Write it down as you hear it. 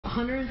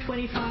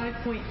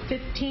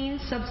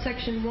125.15,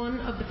 subsection 1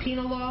 of the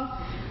Penal Law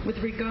with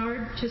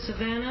regard to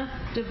Savannah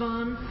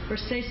Devon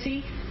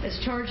Versesi as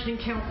charged in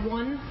count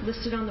 1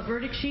 listed on the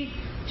verdict sheet,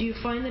 do you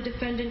find the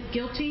defendant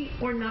guilty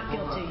or not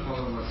guilty? Hold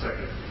on 1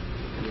 second.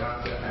 You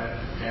have to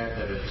add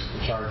that it's the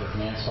charge of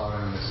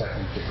manslaughter in the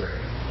second degree.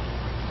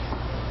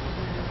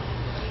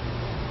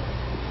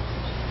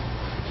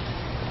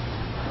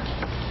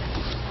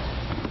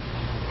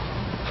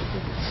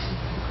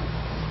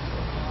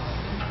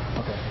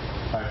 Okay.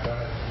 All right, go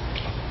ahead.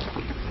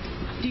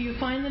 Do you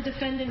find the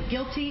defendant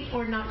guilty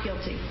or not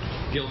guilty?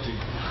 Guilty.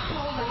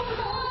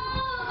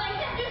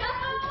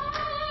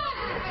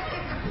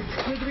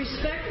 With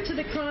respect to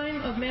the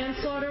crime of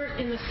manslaughter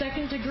in the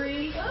second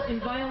degree in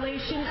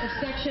violation of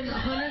section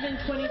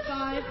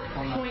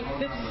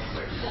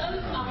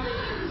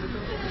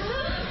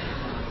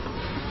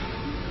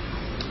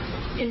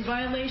 125.15 in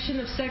violation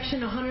of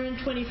section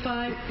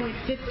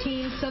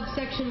 125.15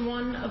 subsection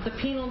 1 of the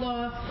Penal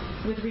Law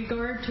with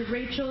regard to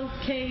Rachel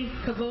K.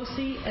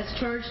 Cavosi as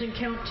charged in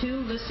count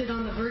 2 listed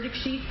on the verdict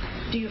sheet,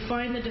 do you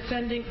find the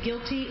defendant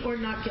guilty or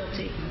not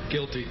guilty?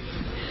 Guilty.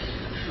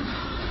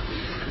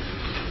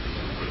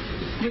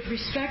 With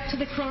respect to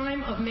the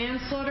crime of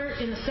manslaughter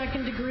in the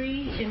second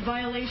degree in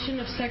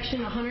violation of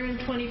section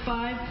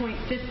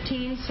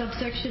 125.15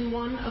 subsection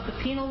 1 of the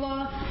Penal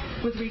Law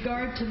with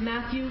regard to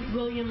Matthew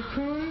William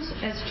Coons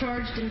as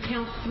charged in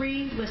count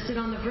 3 listed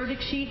on the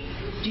verdict sheet,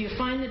 do you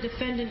find the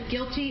defendant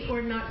guilty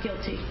or not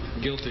guilty?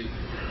 Guilty.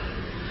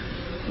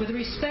 With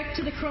respect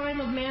to the crime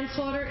of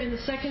manslaughter in the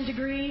second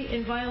degree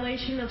in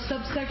violation of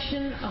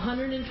subsection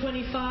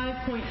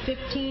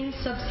 125.15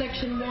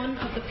 subsection 1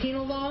 of the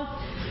Penal Law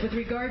with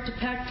regard to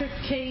Patrick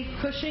K.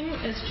 Cushing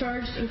as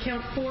charged in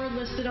count 4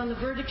 listed on the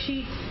verdict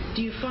sheet,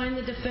 do you find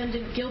the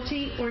defendant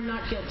guilty or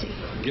not guilty?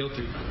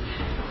 Guilty.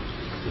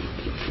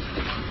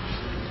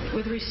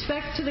 With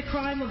respect to the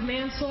crime of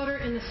manslaughter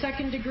in the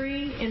second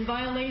degree in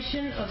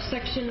violation of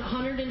section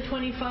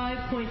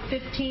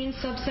 125.15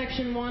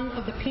 subsection 1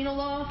 of the Penal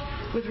Law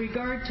with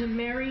regard to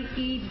Mary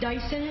E.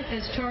 Dyson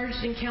as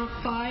charged in count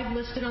 5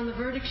 listed on the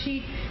verdict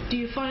sheet, do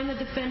you find the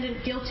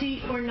defendant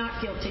guilty or not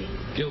guilty?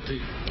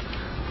 Guilty.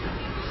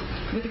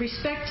 With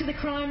respect to the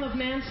crime of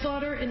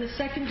manslaughter in the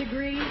second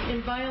degree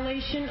in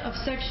violation of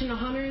section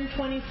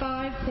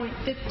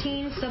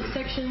 125.15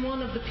 subsection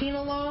 1 of the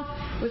Penal Law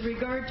with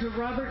regard to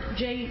Robert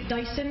J.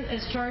 Dyson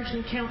as charged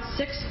in count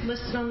 6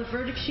 listed on the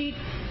verdict sheet,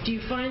 do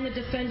you find the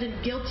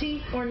defendant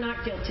guilty or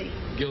not guilty?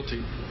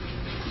 Guilty.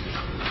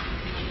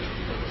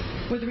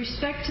 With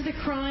respect to the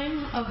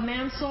crime of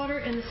manslaughter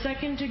in the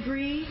second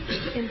degree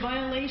in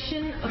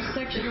violation of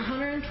section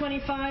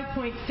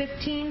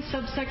 125.15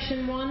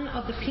 subsection 1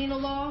 of the Penal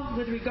Law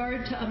with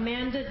regard to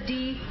Amanda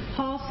D.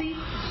 Halsey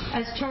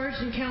as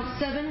charged in count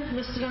 7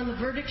 listed on the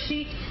verdict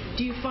sheet,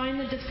 do you find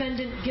the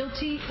defendant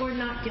guilty or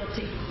not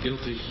guilty?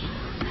 Guilty.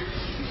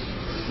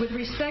 With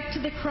respect to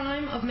the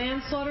crime of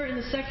manslaughter in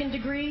the second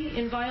degree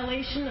in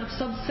violation of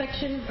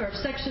section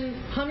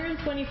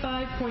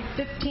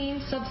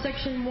 125.15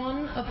 subsection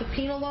 1 of the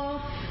Penal Law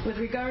with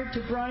regard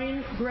to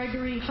Brian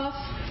Gregory Huff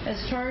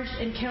as charged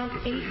in count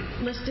 8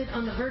 listed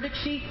on the verdict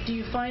sheet, do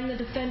you find the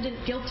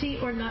defendant guilty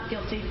or not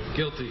guilty?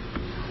 Guilty.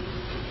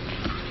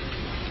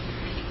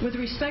 With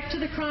respect to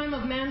the crime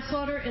of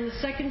manslaughter in the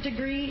second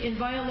degree in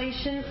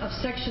violation of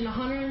section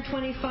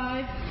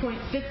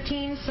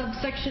 125.15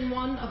 subsection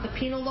 1 of the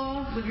Penal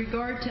Law with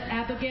regard to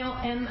Abigail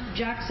M.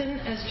 Jackson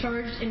as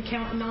charged in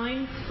count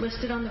 9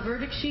 listed on the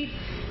verdict sheet,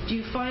 do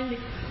you find the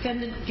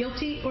defendant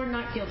guilty or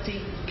not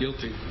guilty?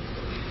 Guilty.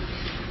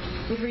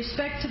 With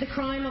respect to the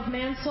crime of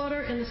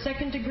manslaughter in the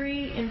second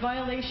degree in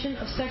violation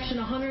of section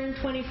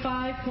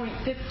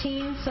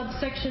 125.15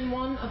 subsection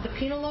 1 of the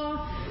Penal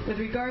Law with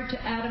regard to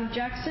Adam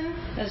Jackson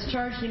as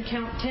charged in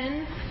count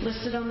 10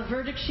 listed on the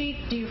verdict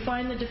sheet, do you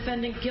find the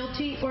defendant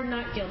guilty or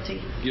not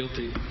guilty?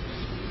 Guilty.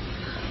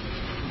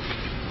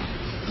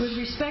 With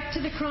respect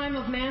to the crime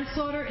of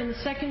manslaughter in the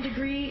second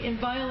degree in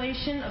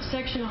violation of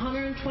section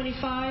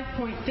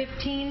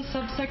 125.15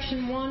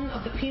 subsection 1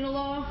 of the Penal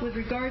Law with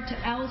regard to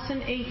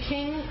Allison A.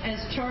 King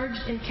as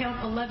charged in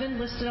count 11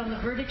 listed on the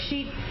verdict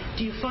sheet,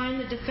 do you find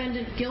the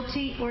defendant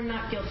guilty or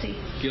not guilty?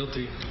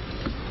 Guilty.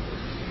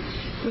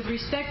 With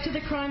respect to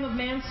the crime of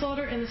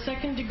manslaughter in the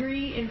second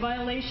degree in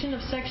violation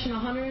of section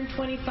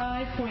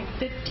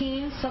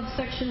 125.15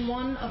 subsection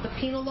 1 of the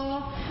Penal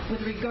Law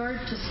with regard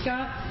to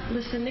Scott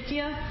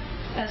Lisanikia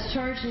as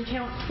charged in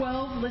count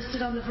 12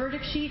 listed on the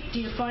verdict sheet, do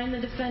you find the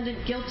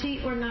defendant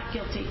guilty or not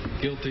guilty?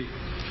 Guilty.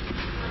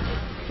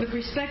 With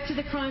respect to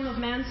the crime of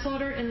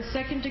manslaughter in the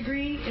second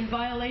degree in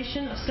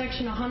violation of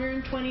section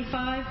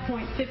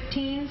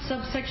 125.15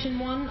 subsection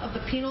 1 of the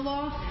Penal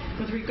Law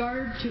with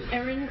regard to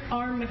Erin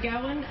R.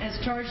 McGowan as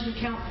charged in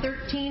count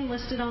 13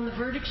 listed on the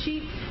verdict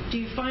sheet, do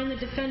you find the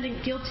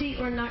defendant guilty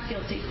or not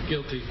guilty?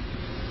 Guilty.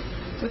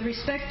 With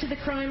respect to the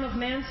crime of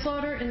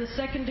manslaughter in the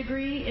second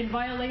degree in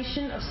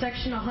violation of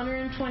section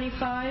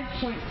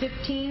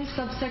 125.15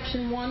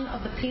 subsection 1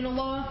 of the Penal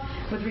Law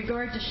with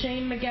regard to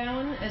Shane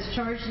McGowan as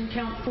charged in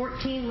count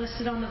 14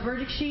 listed on the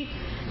verdict sheet,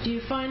 do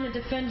you find the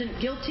defendant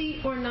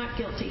guilty or not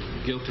guilty?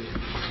 Guilty.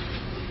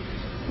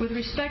 With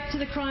respect to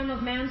the crime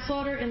of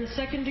manslaughter in the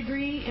second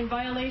degree in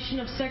violation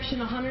of Section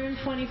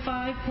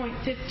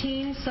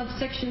 125.15,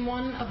 subsection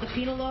 1 of the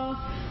Penal Law,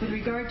 with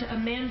regard to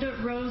Amanda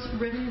Rose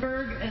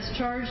Rivenberg as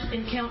charged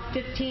in count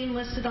 15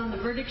 listed on the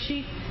verdict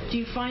sheet, do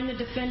you find the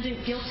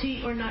defendant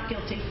guilty or not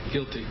guilty?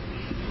 Guilty.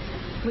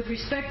 With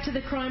respect to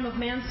the crime of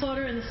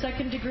manslaughter in the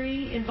second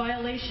degree in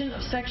violation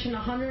of Section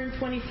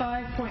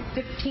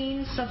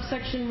 125.15,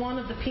 subsection 1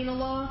 of the Penal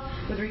Law,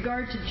 with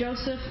regard to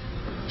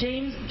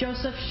James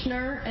Joseph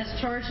Schnurr as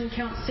charged in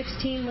count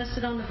 16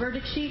 listed on the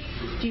verdict sheet,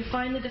 do you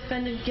find the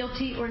defendant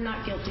guilty or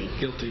not guilty?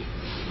 Guilty.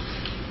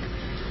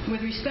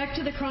 With respect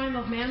to the crime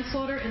of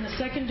manslaughter in the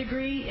second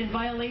degree in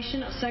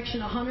violation of Section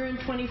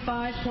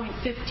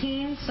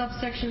 125.15,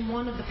 subsection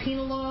 1 of the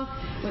Penal Law,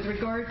 with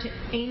regard to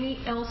Amy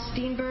L.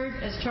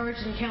 Steenberg as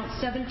charged in count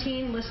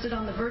 17 listed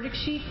on the verdict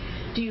sheet,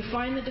 do you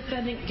find the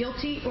defendant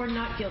guilty or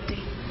not guilty?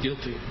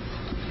 Guilty.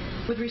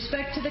 With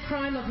respect to the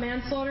crime of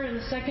manslaughter in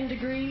the second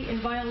degree in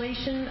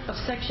violation of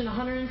Section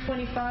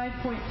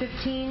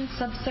 125.15,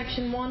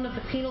 subsection 1 of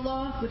the Penal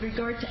Law, with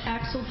regard to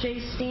Axel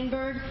J.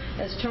 Steenberg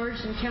as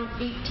charged in count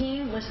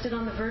 18 listed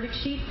on the verdict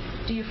sheet,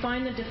 do you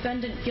find the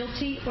defendant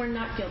guilty or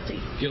not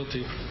guilty?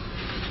 Guilty.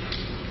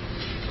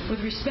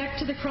 With respect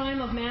to the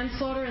crime of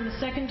manslaughter in the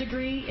second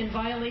degree in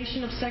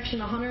violation of Section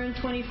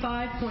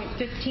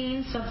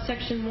 125.15,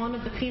 subsection 1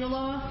 of the Penal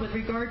Law, with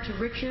regard to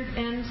Richard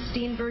N.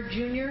 Steenberg,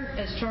 Jr.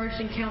 as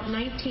charged in count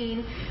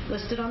 19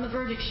 listed on the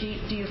verdict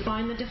sheet, do you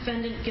find the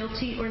defendant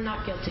guilty or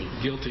not guilty?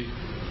 Guilty.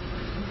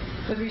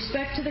 With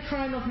respect to the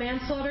crime of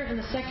manslaughter in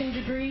the second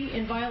degree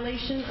in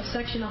violation of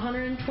Section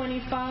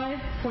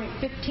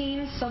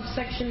 125.15,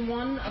 subsection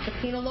 1 of the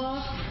Penal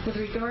Law, with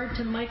regard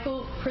to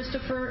Michael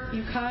Christopher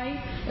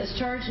Ukai as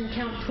charged in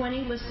count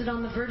 20 listed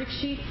on the verdict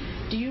sheet,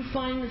 do you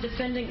find the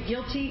defendant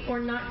guilty or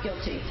not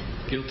guilty?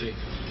 Guilty.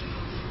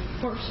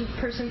 Person,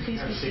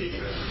 please be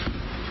seated.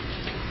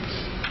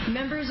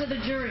 Members of the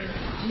jury,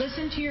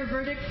 listen to your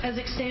verdict as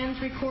it stands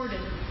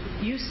recorded.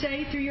 You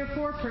say through your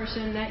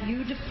foreperson that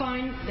you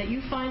find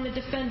the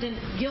defendant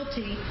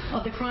guilty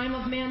of the crime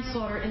of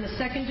manslaughter in the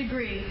second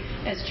degree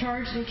as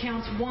charged in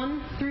counts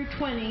 1 through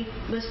 20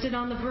 listed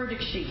on the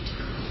verdict sheet.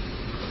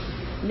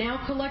 Now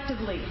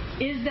collectively,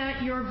 is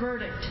that your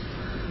verdict?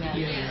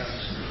 Yes.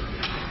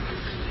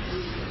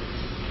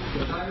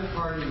 Does either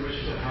party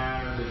wish to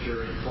have the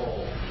jury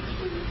poll?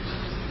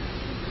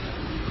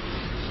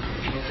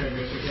 Okay,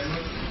 Mr.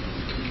 Kinley?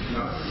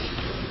 No?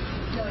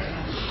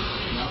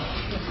 No?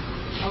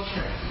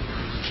 Okay.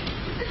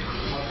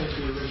 I'll take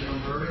the original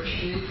verdict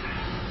sheet.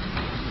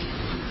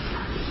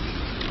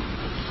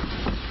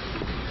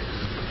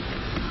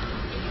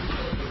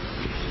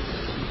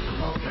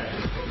 Okay.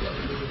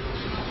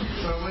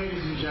 So, ladies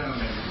and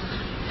gentlemen,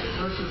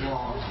 first of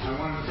all, I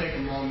want to take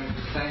a moment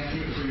to thank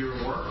you for your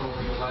work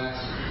over the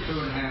last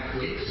 2.5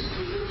 weeks.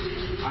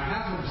 I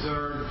have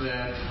observed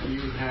that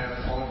you have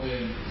all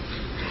been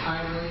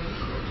timely,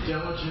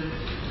 diligent,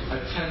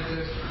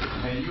 attentive,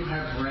 and you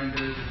have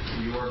rendered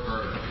your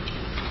verdict.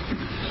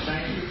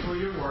 Thank you for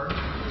your work.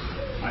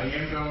 I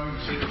am going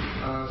to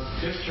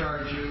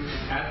discharge you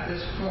at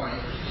this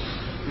point.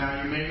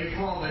 Now, you may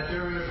recall that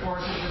during the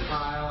course of the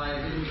trial, I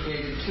had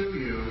indicated to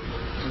you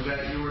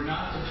that you were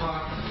not to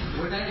talk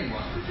with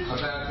anyone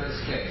about this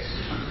case.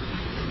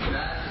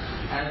 That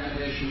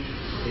admonition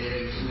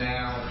is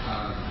now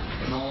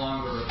no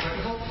longer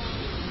applicable,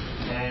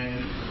 and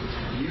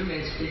you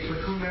may speak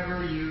with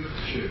whomever you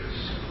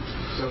choose.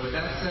 So with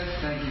that said,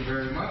 thank you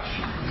very much,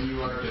 and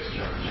you are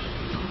discharged.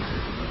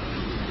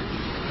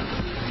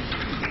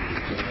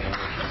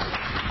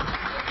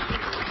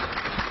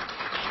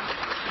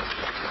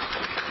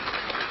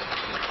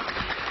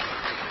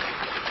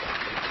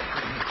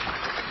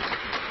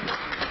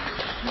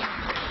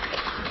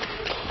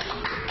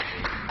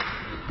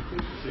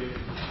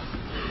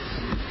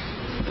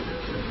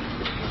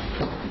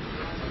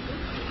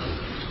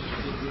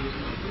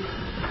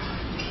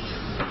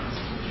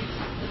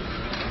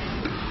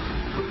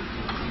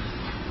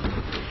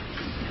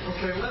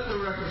 Okay, let the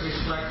record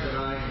reflect that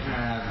I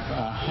have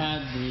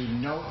had the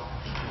note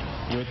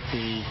with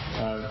the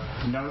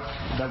note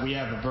that we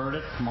have a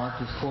verdict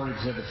marked as Court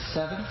Exhibit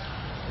 7.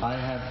 I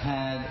have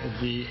had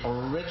the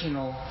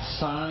original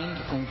signed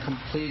and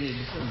completed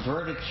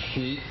verdict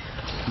sheet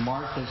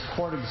marked as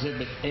Court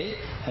Exhibit 8,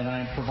 and I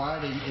am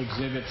providing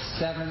Exhibits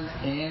 7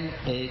 and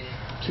 8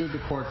 to the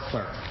court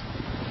clerk.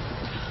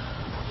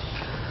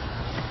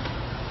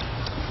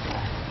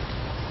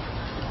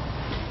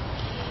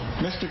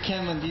 Mr.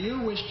 Kenlin, do you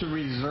wish to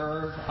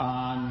reserve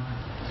on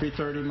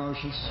 330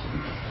 motions?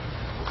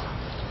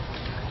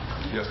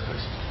 Yes,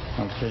 please.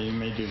 Okay, you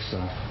may do so.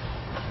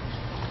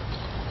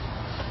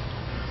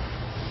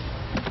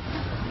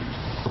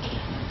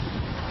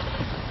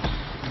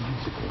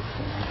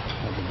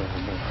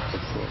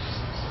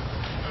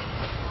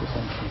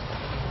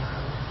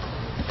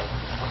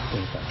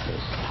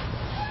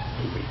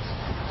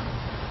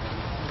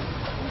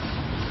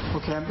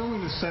 Okay, I'm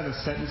going to set a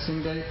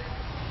sentencing date.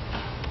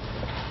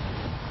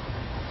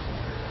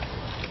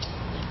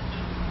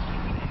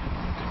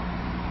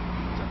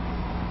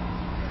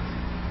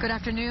 Good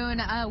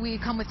afternoon. We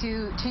come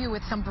to you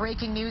with some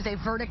breaking news. A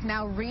verdict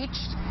now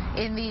reached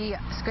in the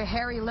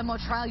Schoharie limo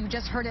trial. You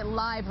just heard it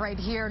live right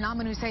here.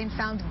 Nauman Hussain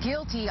found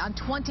guilty on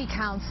 20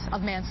 counts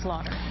of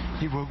manslaughter.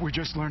 We're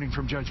just learning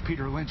from Judge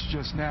Peter Lynch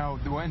just now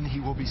when he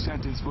will be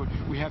sentenced.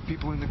 We have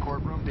people in the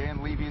courtroom.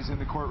 Dan Levy is in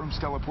the courtroom.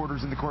 Stella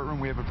Porter's in the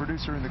courtroom. We have a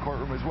producer in the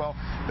courtroom as well.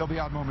 They'll be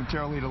out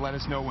momentarily to let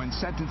us know when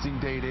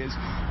sentencing date is.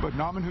 But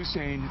Nauman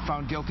Hussain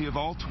found guilty of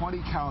all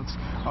 20 counts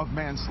of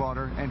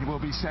manslaughter and will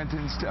be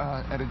sentenced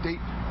at a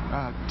date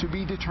to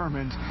be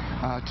determined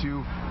to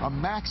a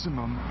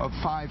maximum of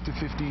 5 to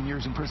 15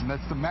 years in prison.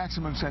 That's the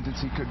maximum sentence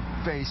he could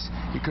face.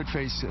 He could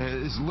face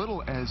as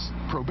little as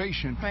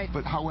probation, right.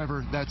 But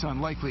however, that's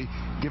unlikely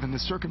given the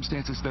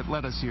circumstances that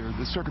led us here,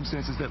 the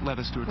circumstances that led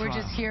us to a trial.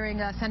 We're just hearing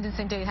a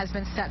sentencing date has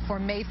been set for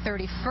May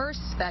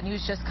 31st. That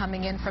news just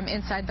coming in from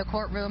inside the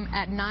courtroom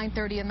at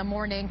 9:30 in the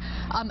morning.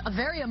 A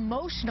very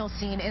emotional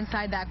scene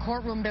inside that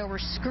courtroom. There were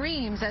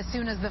screams as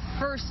soon as the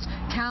first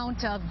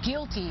count of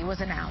guilty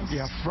was announced.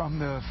 Yeah, from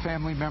the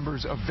family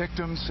members of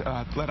victims,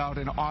 let out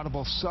an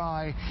audible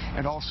sigh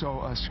and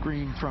also a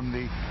scream from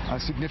the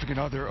significant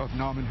other of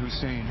Nauman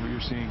Hussain, who you're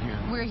seeing here.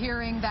 We're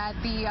hearing that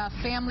the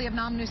family of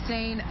Nauman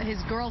Hussain,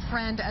 his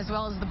girlfriend, as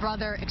well as the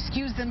brother,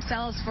 excused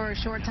themselves for a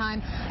short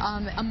time,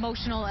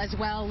 emotional as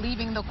well,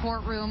 leaving the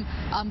courtroom.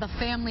 The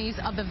families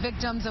of the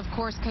victims, of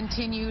course,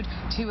 continued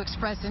to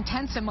express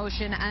intense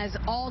emotion as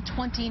all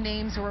 20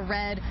 names were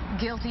read,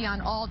 guilty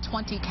on all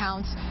 20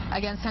 counts.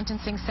 Again,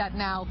 sentencing set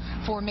now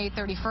for May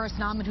 31st.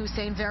 Nauman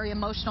Hussain, very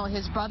emotional.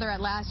 His brother, at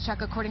last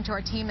check, according to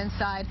our team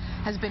inside,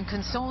 has been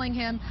consoling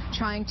him,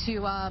 trying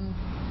to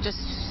just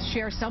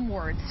share some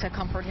words to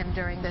comfort him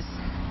during this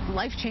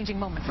life-changing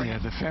moment for him. Yeah,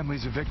 the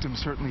families of victims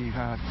certainly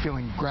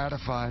feeling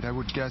gratified, I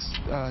would guess,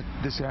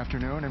 this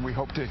afternoon, and we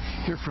hope to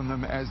hear from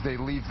them as they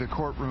leave the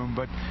courtroom.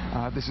 But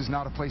this is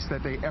not a place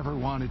that they ever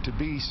wanted to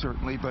be,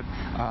 certainly, but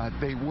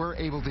they were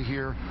able to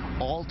hear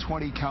all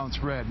 20 counts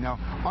read. Now,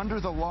 under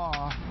the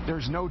law,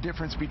 there's no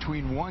difference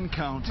between 1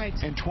 count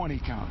and 20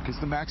 count, because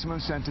the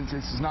maximum sentence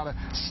is not a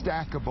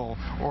stackable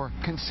or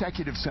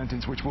consecutive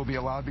sentence which will be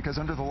allowed, because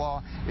under the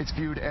law, it's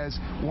viewed as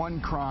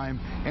 1 crime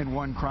and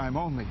 1 crime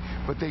only.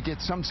 But they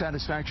get some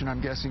satisfaction,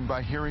 I'm guessing,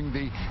 by hearing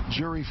the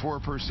jury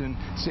foreperson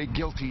say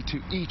guilty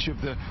to each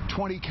of the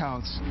 20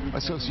 counts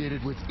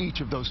associated with each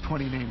of those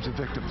 20 names of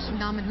victims.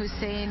 Nauman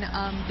Hussain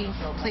being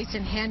placed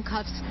in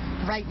handcuffs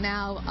right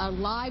now. A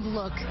live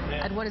look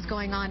at what is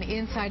going on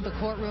inside the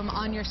courtroom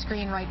on your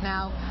screen right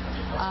now.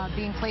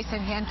 Being placed in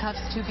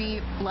handcuffs to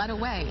be led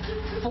away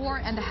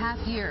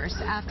 4.5 years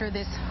after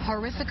this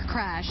horrific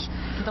crash,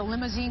 the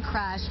limousine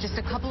crash just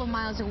a couple of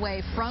miles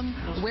away from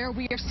where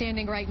we are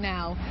standing right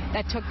now,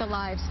 that took the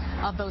lives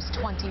of those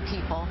 20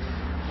 people.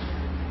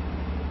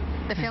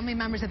 The family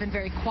members have been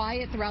very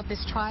quiet throughout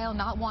this trial,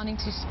 not wanting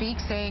to speak,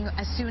 saying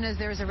as soon as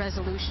there is a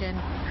resolution,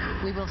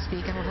 we will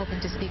speak, and we're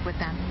hoping to speak with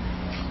them.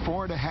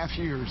 4.5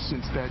 years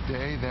since that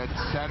day, that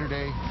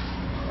Saturday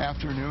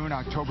afternoon,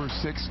 October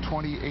 6,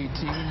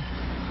 2018,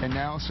 and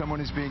now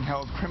someone is being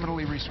held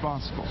criminally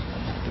responsible.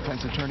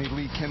 Defense attorney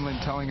Lee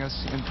Kinlan telling us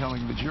and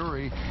telling the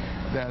jury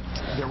that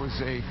there was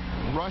a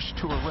rush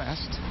to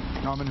arrest.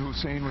 Nauman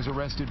Hussain was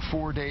arrested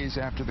 4 days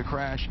after the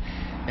crash,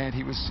 and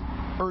he was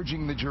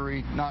urging the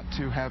jury not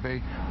to have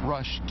a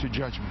rush to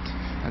judgment.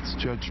 That's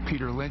Judge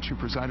Peter Lynch, who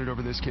presided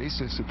over this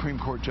case, a Supreme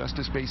Court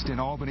justice based in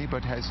Albany,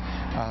 but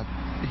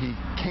he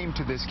came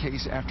to this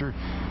case after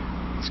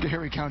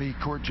Schoharie County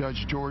Court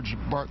Judge George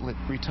Bartlett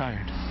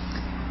retired.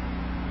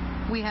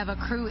 We have a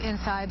crew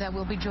inside that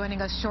will be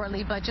joining us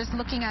shortly, but just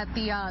looking at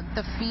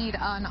the feed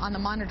on the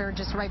monitor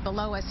just right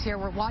below us here,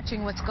 we're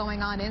watching what's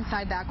going on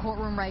inside that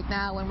courtroom right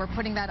now, and we're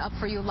putting that up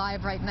for you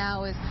live right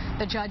now as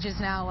the judge is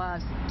now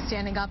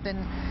standing up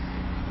and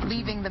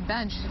leaving the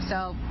bench.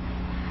 So,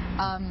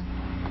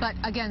 but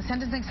again,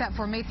 sentencing set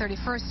for May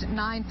 31st,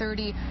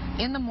 9:30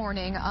 in the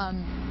morning.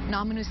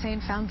 Nauman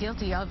Hussain found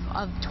guilty of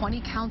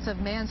 20 counts of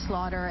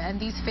manslaughter, and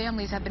these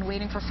families have been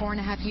waiting for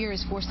 4.5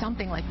 years for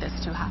something like this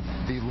to happen.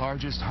 The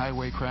largest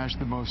highway crash,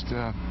 the most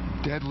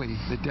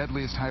the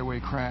deadliest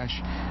highway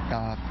crash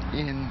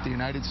in the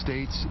United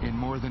States in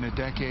more than a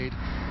decade,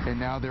 and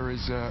now there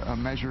is a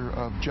measure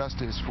of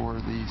justice for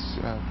these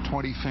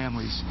 20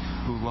 families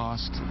who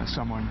lost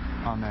someone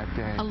on that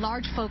day. A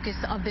large focus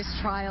of this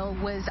trial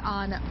was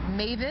on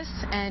Mavis,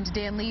 and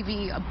Dan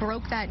Levy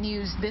broke that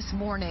news this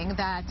morning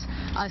that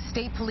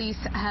state police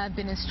have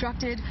been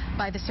instructed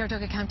by the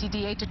Saratoga County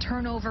DA to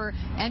turn over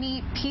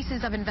any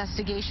pieces of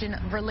investigation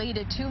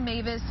related to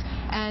Mavis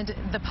and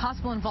the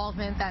possible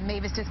involvement that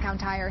Mavis Discount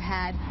Tire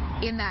had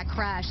in that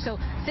crash. So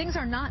things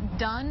are not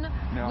done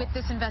with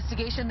this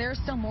investigation. There's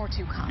still more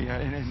to come. Yeah,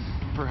 and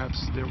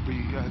perhaps there'll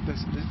be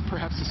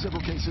perhaps the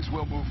civil cases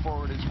will move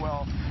forward as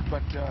well.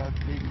 But the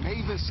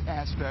Mavis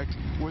aspect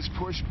was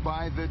pushed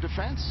by the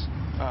defense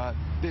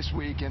this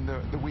week and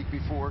the week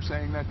before,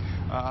 saying that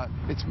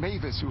it's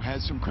Mavis who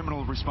has some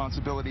criminal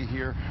responsibility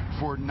here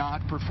for not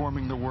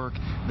performing the work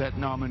that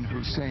Nauman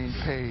Hussain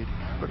paid.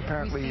 But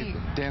apparently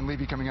Dan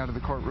Levy coming out of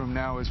the courtroom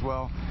now as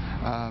well.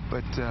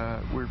 But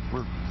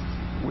we're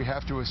we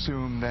have to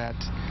assume that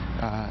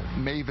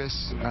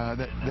Mavis,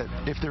 that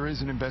if there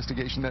is an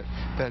investigation,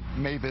 that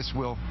Mavis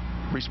will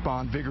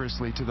respond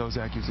vigorously to those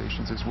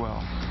accusations as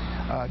well.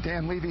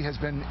 Dan Levy has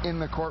been in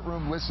the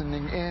courtroom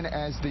listening in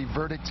as the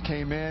verdict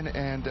came in,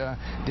 and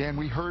Dan,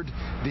 we heard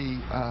the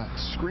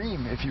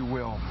scream, if you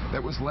will,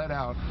 that was let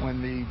out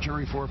when the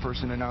jury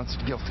foreperson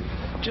announced guilty.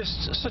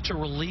 Just such a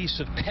release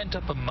of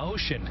pent-up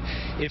emotion.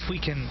 If we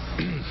can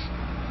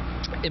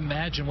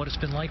imagine what it's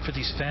been like for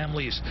these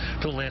families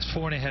for the last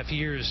 4.5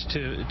 years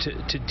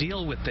to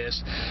deal with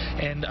this.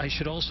 And I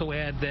should also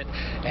add that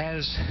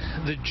as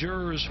the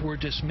jurors were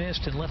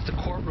dismissed and left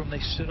the courtroom, they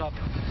stood up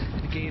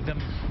and gave them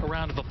a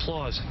round of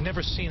applause.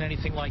 Never seen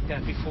anything like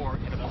that before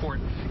in a court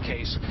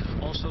case.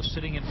 Also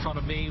sitting in front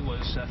of me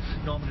was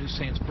Nauman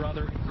Hussain's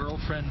brother and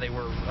girlfriend. They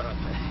were,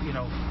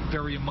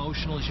 very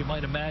emotional, as you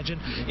might imagine,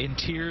 in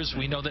tears.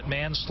 We know that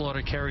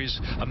manslaughter carries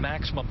a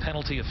maximum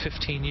penalty of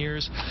 15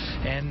 years,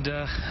 and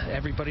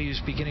everybody is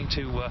beginning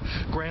to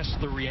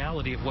grasp the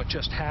reality of what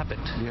just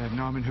happened. Yeah,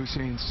 Nauman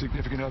Hussain's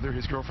significant other,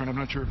 his girlfriend, I'm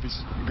not sure if it's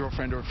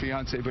girlfriend or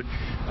fiance, but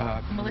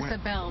Melissa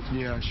Bell.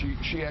 Yeah,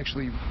 she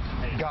actually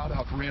got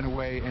up, ran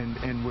away,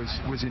 and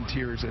was in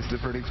tears as the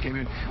verdict came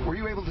in. Were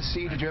you able to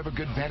see, did you have a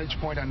good vantage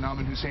point on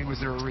Nauman Hussain?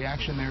 Was there a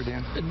reaction there,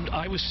 Dan?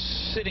 I was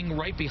sitting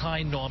right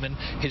behind Nauman.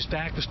 His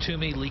back was to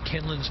me. Lee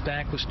Kinlan's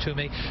back was to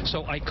me.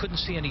 So I couldn't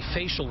see any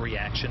facial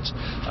reactions.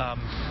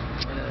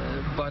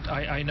 But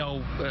I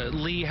know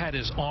Lee had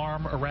his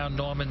arm around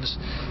Nauman's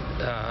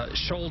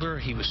shoulder.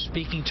 He was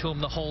speaking to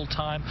him the whole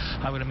time.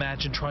 I would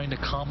imagine trying to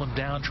calm him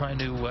down, trying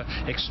to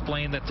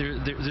explain that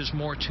there's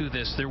more to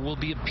this. There will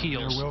be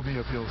appeals. There will be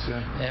appeals,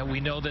 yeah. And we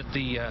know that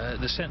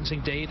the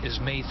sentencing date is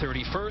May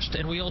 31st,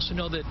 and we also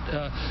know that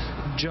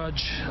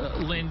Judge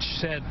Lynch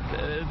said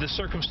the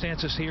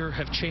circumstances here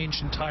have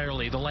changed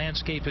entirely. The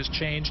landscape has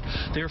changed.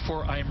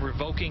 Therefore, I am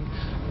revoking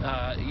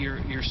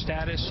your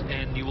status,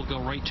 and you will go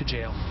right to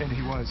jail. And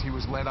he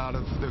was let out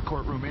of the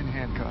courtroom in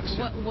handcuffs.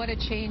 What a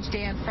change,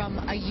 Dan, from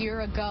a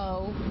year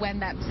ago when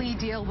that plea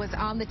deal was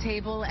on the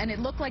table and it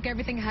looked like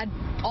everything had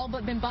all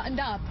but been buttoned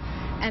up.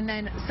 And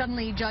then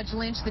suddenly Judge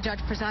Lynch, the judge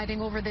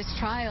presiding over this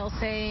trial,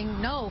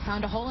 saying no,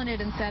 found a hole in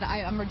it and said,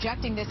 I'm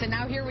rejecting this. And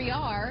now here we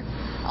are,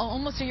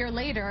 almost a year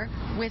later,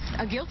 with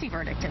a guilty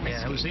verdict in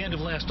this case. It was the end of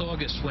last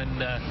August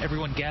when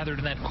everyone gathered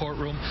in that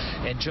courtroom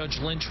and Judge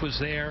Lynch was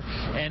there.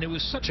 And it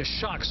was such a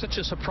shock, such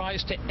a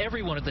surprise to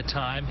everyone at the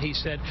time. He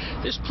said,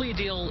 this plea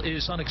deal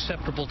is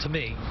unacceptable to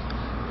me.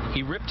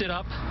 He ripped it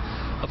up.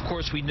 Of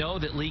course, we know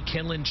that Lee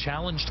Kinlan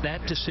challenged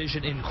that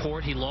decision in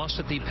court. He lost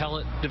at the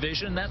appellate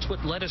division, and that's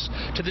what led us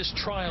to this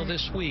trial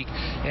this week.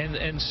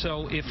 And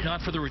so if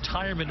not for the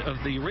retirement of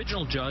the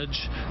original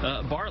judge,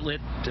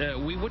 Bartlett,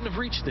 we wouldn't have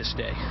reached this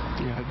day.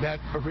 Yeah,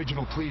 that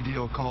original plea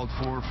deal called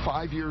for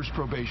 5 years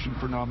probation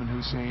for Nauman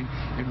Hussain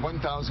and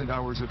 1,000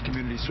 hours of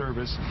community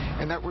service.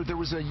 And there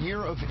was a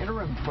year of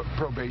interim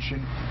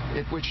probation,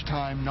 at which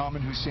time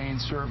Nauman Hussain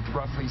served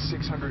roughly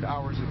 600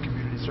 hours of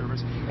community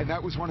service. And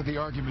that was one of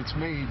the arguments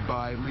made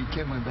by Lee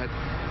Kinlan that,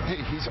 hey,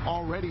 he's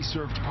already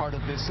served part of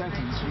this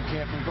sentence. You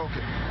can't revoke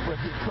it. But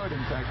he could,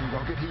 in fact,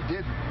 revoke it. He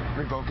did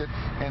revoke it,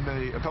 and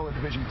the Appellate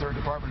Division 3rd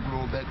Department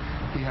ruled that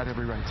he had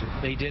every right to.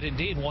 They did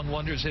indeed. One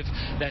wonders if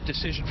that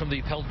decision from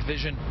the Appellate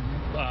Division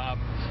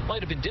might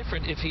have been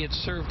different if he had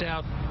served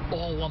out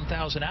all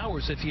 1,000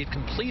 hours, if he had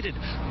completed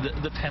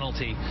the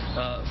penalty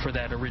for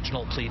that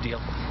original plea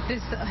deal.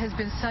 This has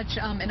been such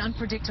an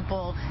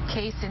unpredictable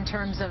case in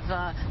terms of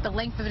the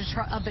length of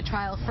the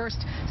trial.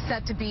 First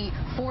set to be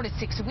 4 to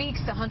 6 weeks,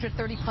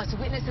 130 plus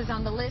witnesses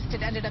on the list.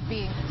 It ended up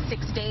being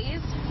 6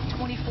 days,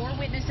 24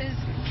 witnesses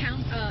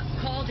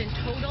called in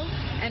total.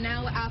 And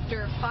now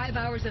after 5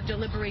 hours of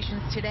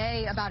deliberations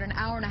today, about an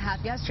hour and a half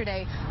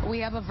yesterday, we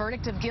have a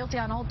verdict of guilty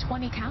on all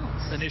 20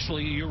 counts.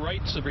 Initially, you're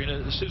right,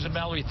 Sabrina. Susan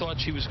Mallory thought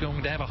she was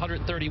going to have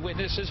 130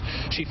 witnesses.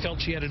 She felt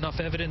she had enough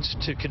evidence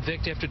to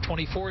convict after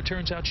 24. It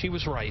turns out she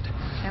was right.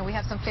 And we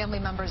have some family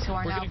members who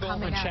are now coming out.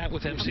 We're going to go over and chat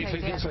with them, see if we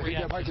can get some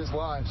reaction. Mike is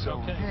live,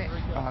 so okay.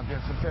 We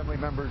have some family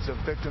members of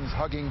victims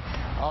hugging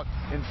out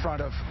in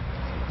front of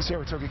the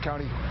Saratoga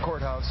County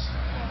Courthouse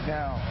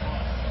now.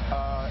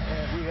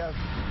 And we have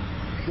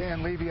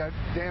Dan Levy.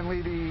 Dan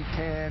Levy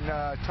can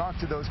talk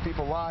to those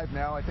people live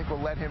now. I think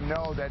we'll let him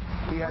know that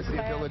he has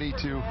the ability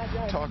to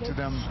talk to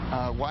them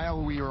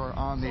while we are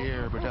on the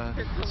air. But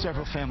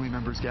several family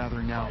members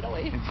gathering now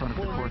in front of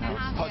the courthouse,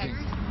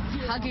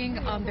 hugging.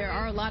 There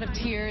are a lot of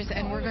tears,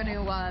 and we're going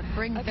to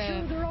bring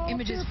the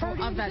images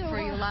of that for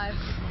you live.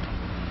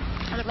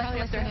 They're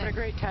probably up there having a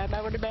great time,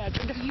 I would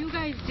imagine. You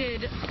guys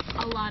did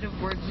a lot of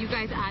work. You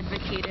guys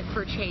advocated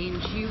for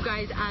change. You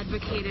guys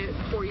advocated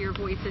for your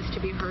voices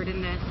to be heard in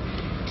this.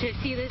 To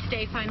see this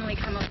day finally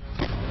come up,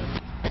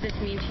 what does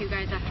this mean to you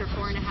guys after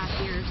 4.5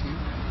 years?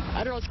 I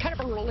don't know, it's kind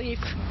of a relief,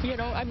 you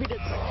know. I mean,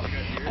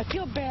 I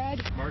feel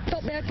bad. I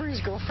felt bad for his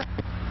girlfriend.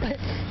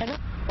 I know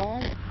it's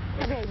wrong.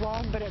 Not really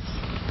wrong, but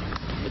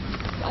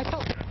I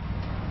felt bad.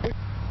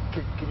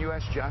 Can you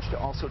ask Josh to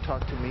also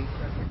talk to me?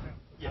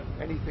 Yeah.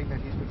 Anything that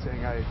he's been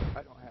saying, I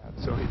don't have.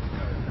 So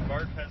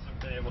Mark hasn't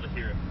been able to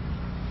hear him.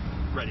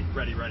 Ready.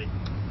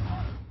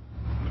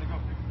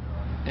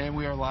 And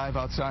we are live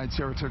outside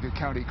Saratoga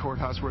County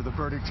Courthouse where the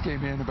verdict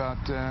came in about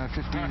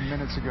 15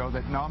 minutes ago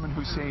that Nauman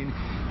Hussain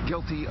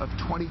guilty of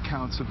 20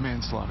 counts of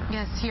manslaughter.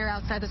 Yes, here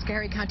outside the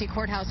Schoharie County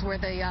Courthouse where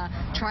the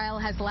trial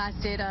has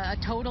lasted a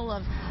total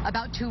of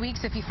about 2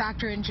 weeks if you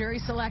factor in jury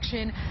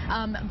selection.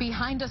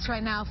 Behind us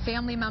right now,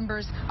 family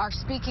members are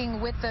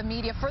speaking with the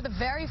media for the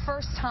very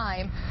first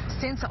time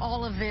since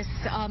all of this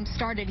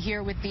started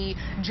here with the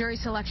jury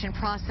selection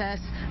process,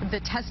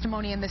 the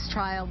testimony in this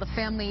trial. The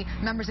family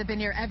members have been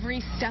here every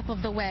step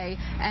of the way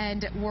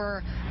and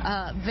were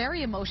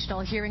very emotional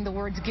hearing the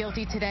words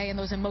guilty today, and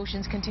those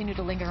emotions continue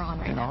to linger on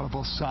right now. An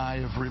audible sigh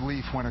of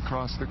relief went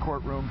across the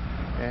courtroom,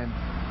 and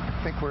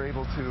I think we're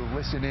able to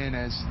listen in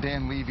as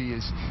Dan Levy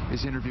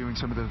is interviewing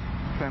some of the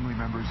family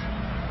members.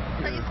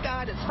 Praise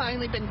God, it's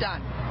finally been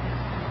done.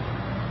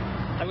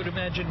 I would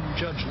imagine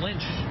Judge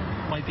Lynch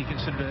might be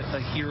considered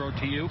a hero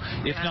to you.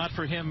 If not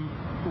for him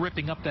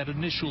ripping up that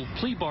initial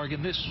plea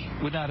bargain, this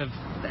would not have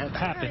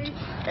happened.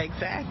 Right.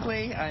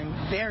 Exactly.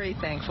 I'm very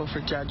thankful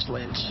for Judge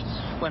Lynch.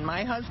 When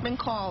my husband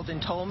called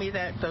and told me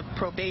that the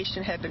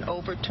probation had been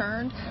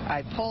overturned,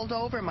 I pulled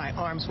over, my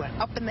arms went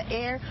up in the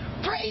air.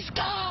 Praise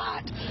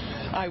God!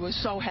 I was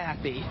so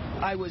happy.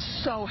 I was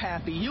so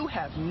happy. You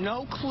have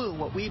no clue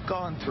what we've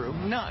gone through.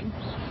 None.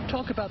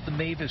 Talk about the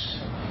Mavis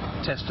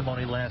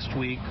testimony last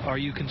week. Are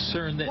you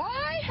concerned that...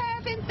 Why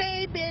haven't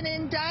they been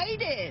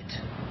indicted?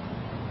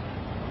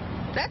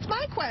 That's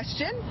my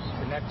question.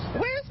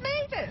 Where's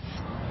Mavis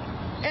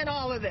in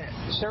all of this?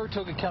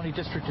 Saratoga County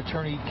District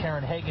Attorney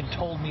Karen Hagan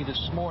told me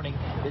this morning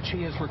that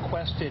she has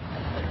requested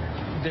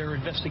their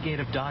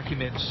investigative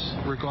documents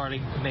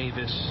regarding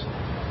Mavis.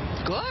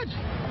 Good.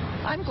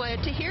 I'm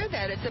glad to hear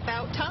that. It's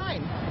about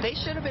time. They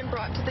should have been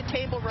brought to the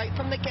table right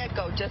from the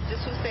get-go, just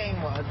as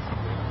Hussain was.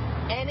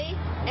 Any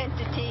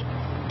entity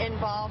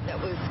involved that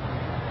was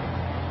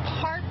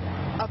part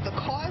of the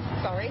cause,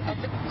 of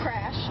the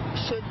crash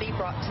should be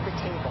brought to the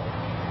table.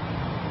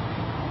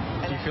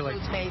 And do you feel like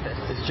Mavis.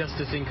 Is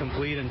justice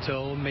incomplete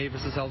until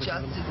Mavis is held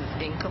accountable? Justice is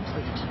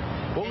incomplete.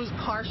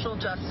 Partial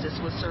justice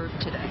was served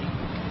today.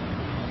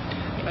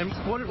 And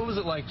what was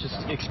it like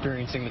just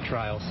experiencing the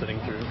trial, sitting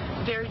through?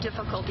 Very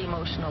difficult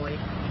emotionally.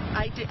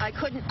 I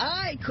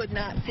could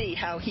not see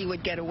how he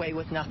would get away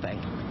with nothing.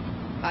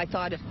 I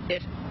thought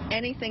if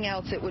anything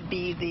else, it would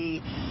be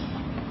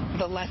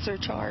the lesser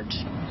charge.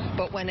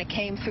 But when it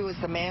came through as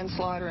the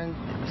manslaughter and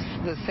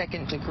the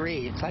second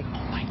degree, it's like,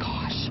 oh my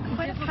gosh.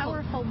 Quite a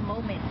powerful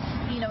moment,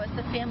 as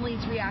the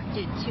families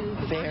reacted to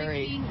the verdict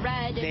being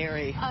read,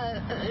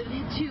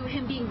 to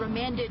him being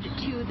remanded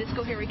to the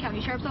Schoharie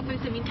County Sheriff's Office.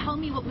 I mean, tell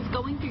me what was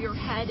going through your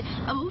head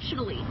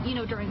emotionally,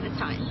 during this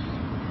time.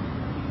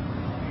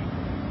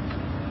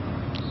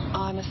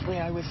 Honestly,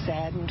 I was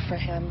saddened for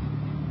him.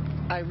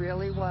 I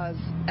really was.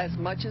 As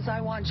much as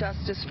I want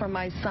justice for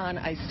my son,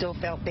 I still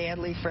felt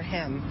badly for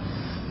him.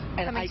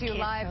 And coming to you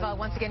live,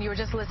 once again, you were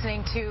just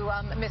listening to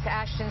Miss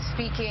Ashton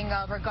speaking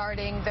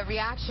regarding the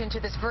reaction to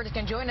this verdict.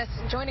 And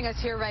joining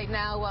us here right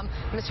now,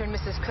 Mr. and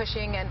Mrs.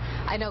 Cushing. And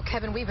I know,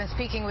 Kevin, we've been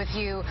speaking with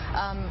you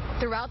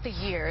throughout the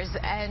years.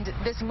 And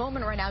this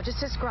moment right now, just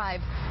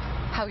describe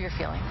how you're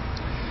feeling.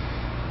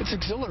 It's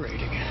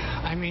exhilarating.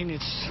 I mean,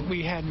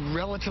 we had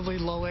relatively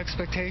low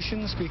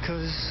expectations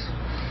because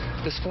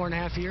this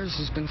 4.5 years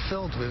has been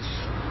filled with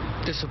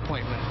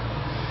disappointment.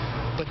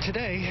 But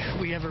today,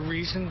 we have a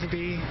reason to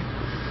be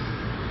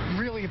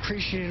really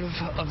appreciative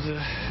of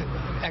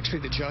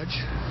the judge.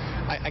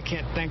 I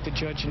can't thank the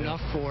judge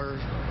enough for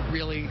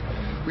really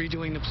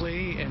redoing the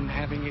plea and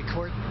having a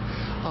court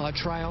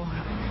trial.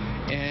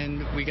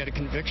 And we got a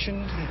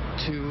conviction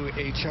to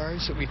a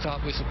charge that we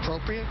thought was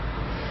appropriate.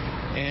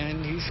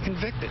 And he's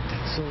convicted.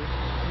 So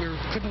we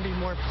couldn't be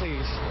more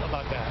pleased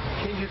about that.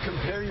 Can you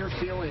compare your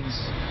feelings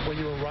when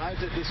you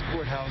arrived at this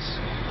courthouse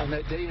on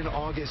that day in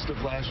August of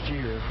last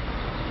year,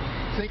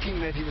 thinking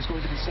that he was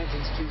going to be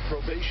sentenced to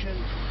probation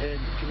and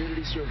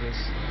community service?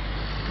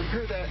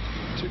 Compare that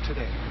to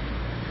today.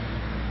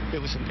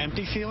 It was an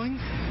empty feeling.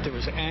 There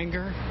was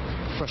anger,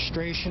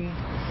 frustration,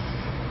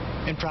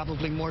 and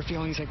probably more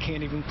feelings I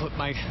can't even put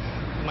my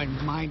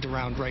mind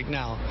around right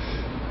now.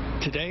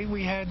 Today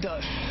we had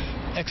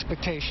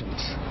expectations,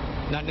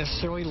 not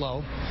necessarily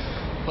low,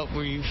 but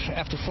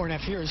after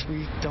 4.5 years,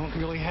 we don't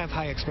really have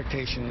high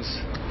expectations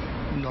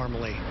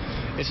normally.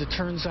 As it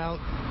turns out,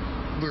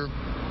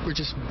 we're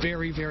just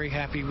very, very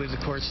happy with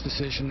the court's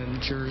decision and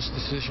the jurors'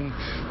 decision.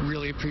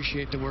 Really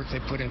appreciate the work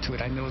they put into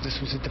it. I know this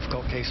was a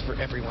difficult case for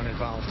everyone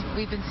involved.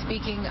 We've been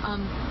speaking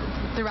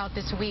throughout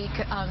this week,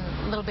 a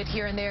little bit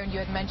here and there, and you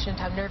had mentioned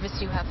how nervous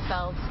you have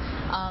felt.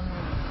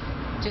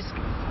 Just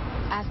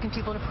asking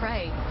people to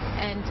pray.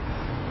 And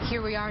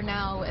here we are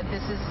now.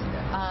 This is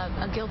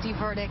a guilty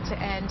verdict.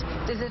 And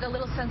is it a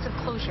little sense of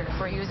closure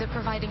for you? Is it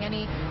providing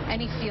any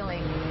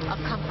feeling of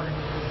comfort?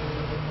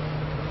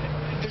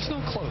 There's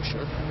no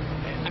closure.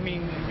 I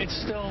mean, it's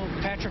still,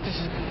 Patrick is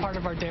part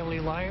of our daily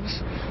lives.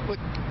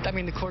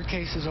 The court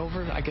case is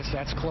over. I guess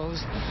that's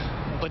closed.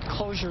 But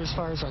closure as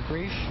far as our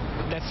grief,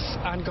 that's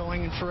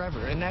ongoing and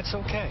forever. And that's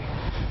okay.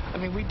 I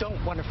mean, we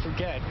don't want to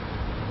forget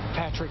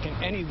Patrick in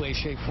any way,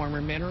 shape, form,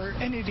 or manner, or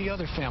any of the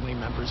other family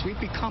members.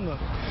 We've become a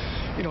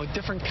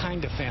different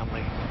kind of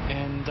family,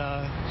 and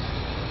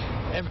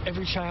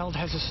every child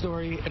has a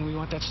story, and we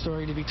want that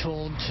story to be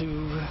told to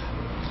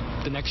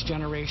the next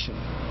generation.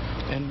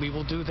 And we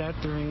will do that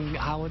during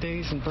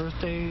holidays and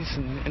birthdays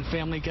and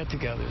family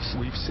get-togethers.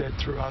 We've said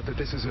throughout that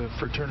this is a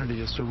fraternity,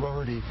 a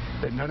sorority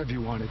that none of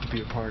you wanted to be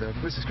a part of.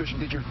 Mrs.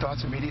 Cushing, did your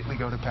thoughts immediately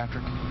go to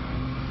Patrick?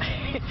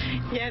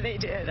 Yeah, they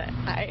did.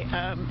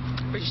 I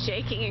was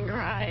shaking and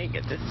crying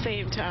at the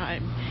same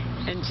time,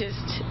 and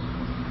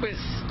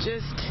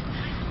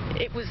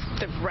it was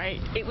the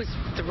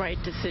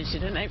right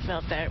decision, and I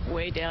felt that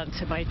way down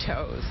to my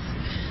toes.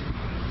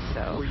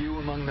 So. Were you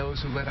among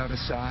those who let out a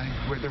sigh?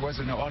 Where there was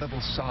an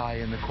audible sigh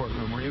in the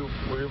courtroom. Were you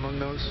among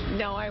those?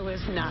 No, I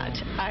was not.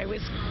 No. I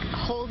was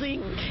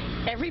holding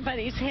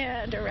everybody's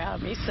hand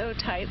around me so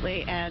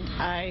tightly, and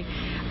I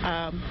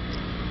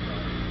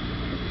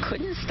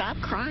couldn't stop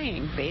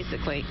crying,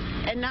 basically.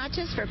 And not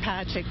just for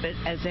Patrick, but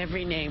as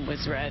every name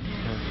was read.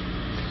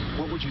 Yeah.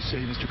 What would you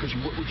say, Mr.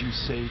 Cushing, what would you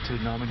say to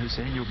Nauman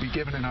Hussain? You'll be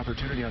given an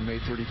opportunity on May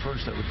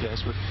 31st, I would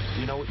guess, but do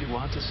you know what you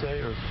want to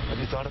say, or have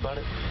you thought about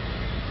it?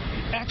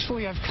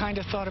 Actually, I've kind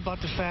of thought about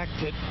the fact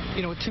that,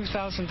 a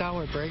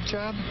 $2,000 brake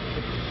job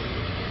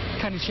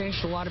kind of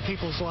changed a lot of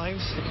people's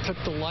lives. It took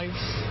the lives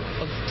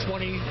of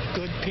 20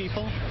 good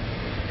people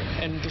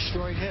and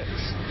destroyed his.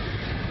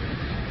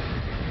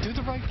 Do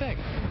the right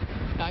thing.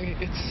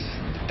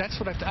 That's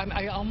what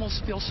I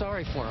almost feel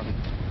sorry for him.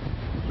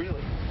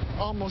 Really?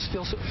 Almost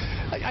feel so.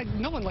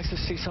 No one likes to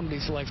see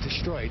somebody's life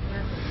destroyed,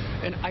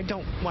 and I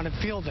don't want to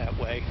feel that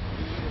way.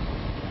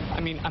 I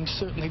mean, I'm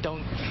certainly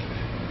glad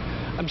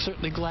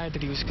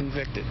that he was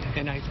convicted,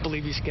 and I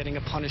believe he's getting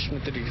a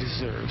punishment that he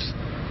deserves.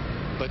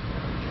 But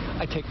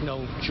I take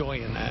no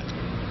joy in that.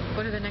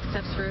 What are the next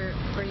steps for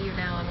you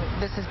now? I mean,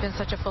 this has been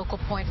such a focal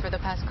point for the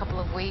past couple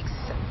of weeks.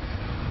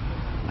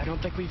 I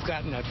don't think we've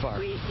gotten that far.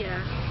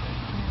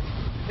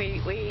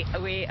 We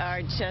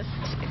are just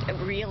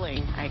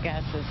reeling, I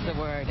guess is the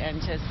word,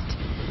 and just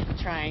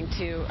trying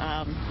to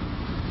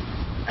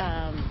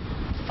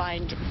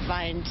find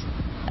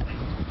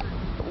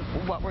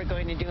what we're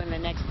going to do in the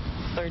next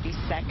 30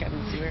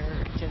 seconds.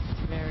 We're just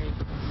very...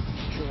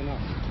 True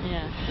enough.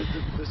 Yeah.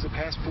 Does the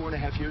past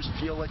 4.5 years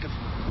feel like a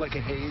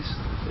haze?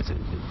 Is it?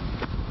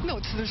 No,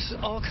 there's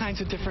all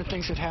kinds of different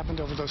things that happened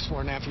over those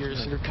 4.5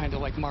 years that are kind of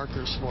like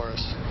markers for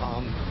us.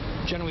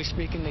 Generally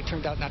speaking, they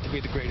turned out not to be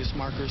the greatest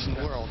markers in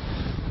the world.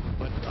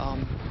 But,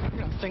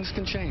 things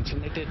can change,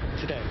 and they did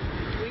today.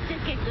 We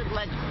did get the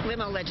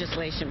Limo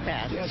legislation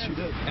passed. Yes, you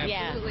did.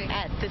 Absolutely.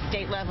 Yeah, at the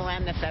state level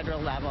and the federal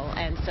level.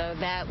 And so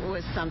that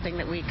was something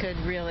that we could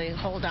really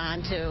hold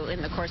on to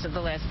in the course of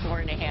the last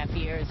 4.5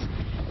 years.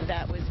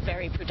 That was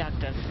very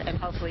productive and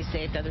hopefully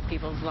saved other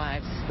people's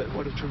lives. But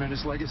what a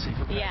tremendous legacy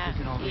for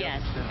Patrick and all the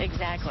others. Yes,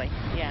 exactly.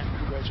 Yeah.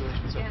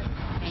 Congratulations on that.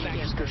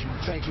 Thank you.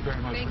 Thank you very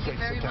much. Thank you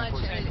very much.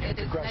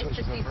 It is nice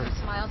to see some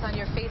smiles on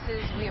your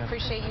faces. We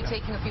appreciate you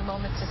taking a few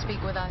moments to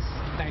speak with us.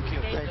 Thank you.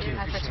 Thank you.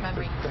 Patrick's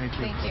memory. Thank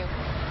you. Thank you.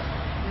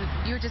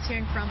 You were just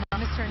hearing from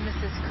Mr. and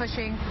Mrs.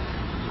 Cushing,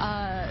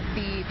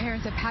 the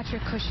parents of Patrick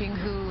Cushing,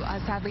 who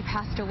sadly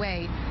passed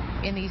away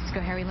in the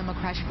Schoharie limo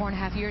crash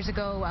 4.5 years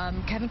ago.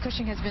 Kevin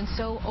Cushing has been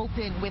so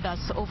open with us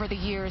over the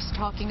years,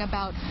 talking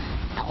about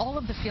all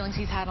of the feelings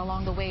he's had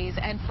along the ways.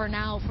 And for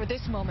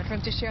this moment, for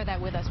him to share that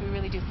with us, we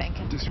really do thank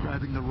him.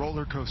 Describing the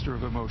roller coaster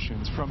of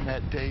emotions from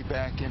that day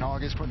back in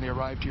August when they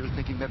arrived here,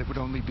 thinking that it would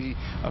only be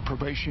a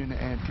probation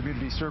and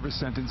community service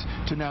sentence,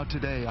 to now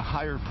today a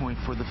higher point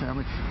for the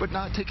family, but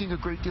not taking a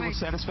great deal of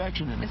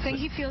satisfaction in it. And saying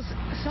he feels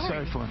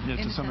sorry for him,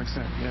 to some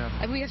extent. Yeah.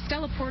 And we have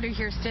Stella Porter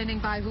here standing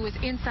by, who is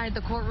inside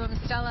the courtroom.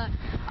 Stella,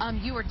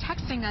 you were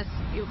texting us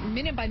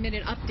minute by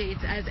minute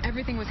updates as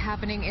everything was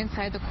happening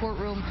inside the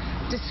courtroom.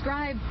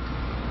 Describe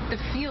the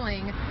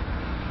feeling.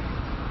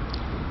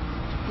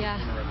 Yeah.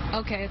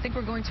 Okay, I think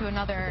we're going to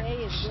another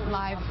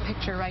live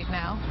picture right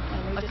now.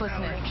 Let's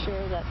listen in. Make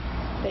sure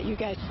that you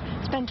guys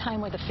spend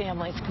time with the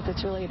families, because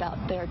it's really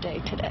about their day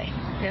today.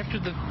 After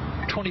the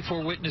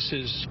 24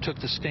 witnesses took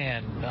the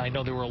stand, I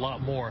know there were a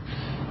lot more.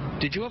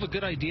 Did you have a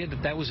good idea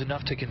that was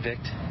enough to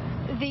convict?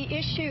 The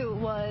issue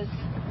was,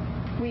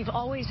 we've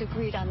always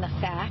agreed on the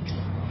facts.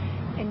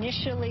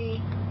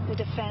 Initially, the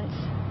defense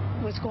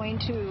was going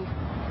to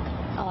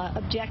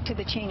object to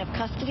the chain of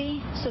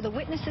custody. So the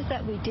witnesses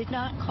that we did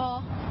not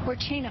call were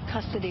chain of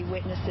custody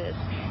witnesses.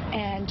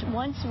 And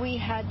once we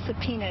had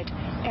subpoenaed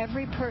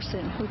every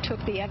person who took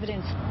the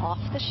evidence off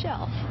the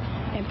shelf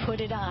and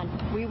put it on,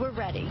 we were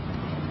ready.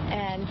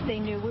 And they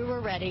knew we were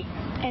ready.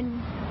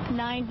 And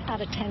 9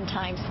 out of 10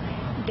 times,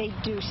 they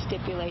do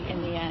stipulate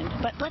in the end.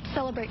 But let's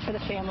celebrate for the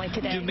family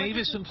today. Do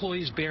Mavis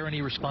employees bear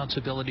any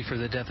responsibility for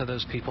the death of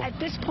those people? At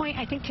this point,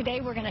 I think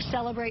today we're going to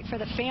celebrate for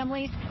the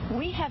families.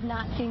 We have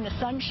not seen the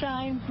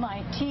sunshine.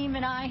 My team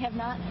and I have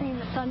not seen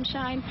the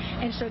sunshine.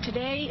 And so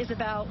today is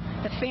about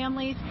the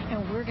families,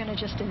 and we're going to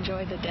just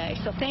enjoy the day.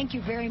 So thank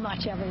you very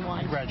much,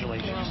 everyone.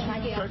 Congratulations.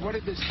 Fred, what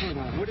did this turn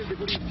on? What do you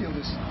feel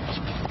this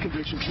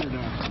conviction turned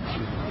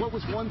on? What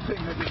was one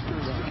thing that this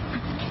turned on?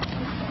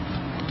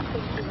 The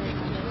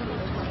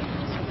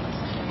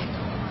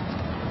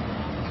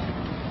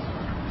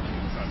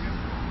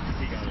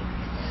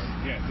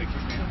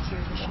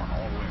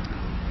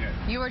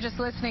You were just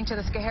listening to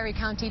the Schoharie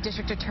County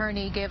District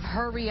Attorney give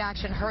her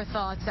reaction, her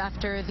thoughts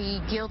after the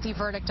guilty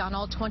verdict on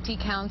all 20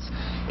 counts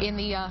in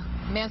the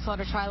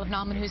manslaughter trial of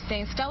Nauman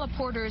Hussain. Stella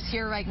Porter is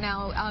here right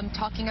now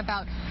talking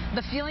about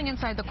the feeling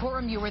inside the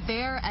courtroom. You were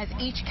there as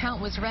each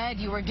count was read.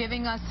 You were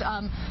giving us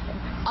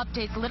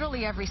updates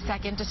literally every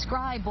second.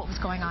 Describe what was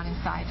going on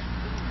inside.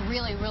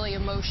 Really, really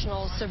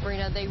emotional,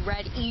 Sabrina. They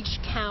read each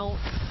count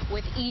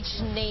with each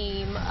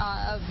name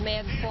of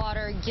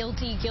manslaughter,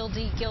 guilty,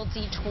 guilty,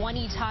 guilty,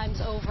 20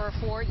 times over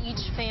for each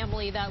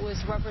family that was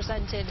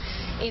represented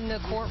in the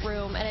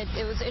courtroom. And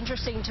it was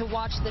interesting to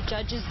watch the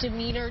judge's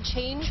demeanor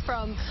change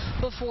from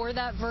before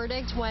that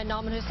verdict, when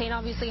Nauman Hussain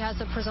obviously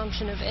has a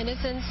presumption of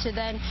innocence, to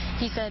then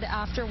he said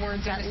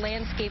afterwards that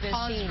landscape has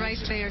changed. Pause right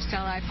there,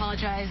 Stella. I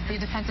apologize. The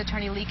defense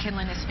attorney, Lee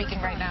Kinlan, is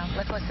speaking right now.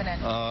 Let's listen in.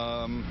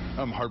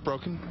 I'm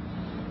heartbroken.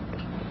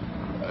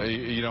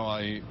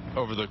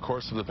 Over the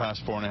course of the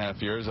past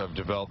 4.5 years, I've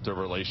developed a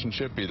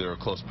relationship, either a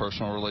close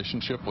personal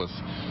relationship with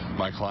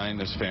my client,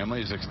 his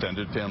family, his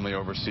extended family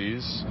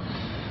overseas.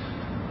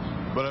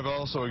 But I've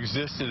also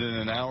existed in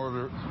an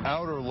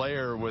outer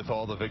layer with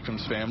all the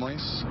victims'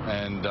 families.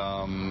 And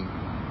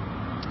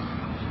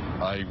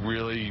I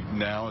really,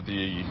 now at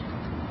the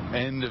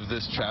end of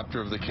this chapter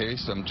of the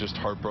case, I'm just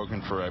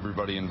heartbroken for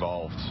everybody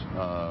involved.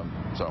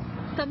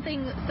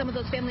 Something some of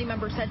those family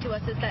members said to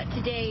us is that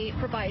today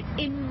provides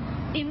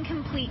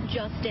incomplete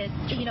justice,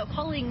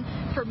 calling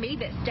for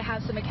Mavis to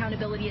have some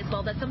accountability as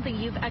well. That's something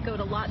you've echoed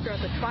a lot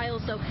throughout the trial,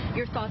 so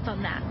your thoughts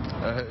on that?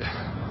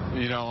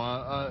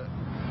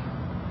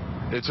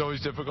 It's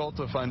always difficult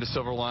to find a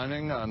silver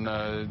lining on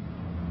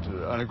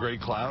a gray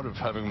cloud of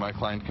having my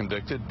client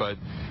convicted, but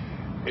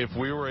if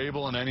we were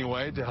able in any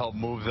way to help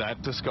move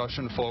that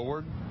discussion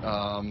forward,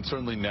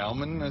 certainly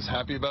Nauman is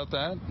happy about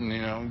that.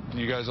 And,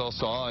 you guys all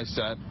saw I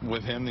sat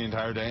with him the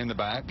entire day in the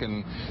back,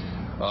 and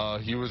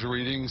he was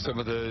reading some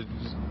of the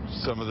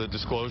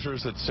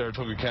disclosures that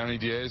Saratoga County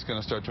DA is going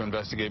to start to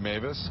investigate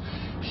Mavis.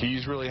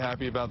 He's really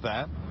happy about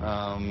that.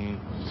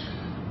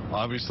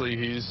 Obviously,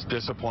 he's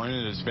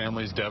disappointed. His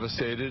family's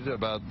devastated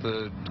about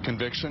the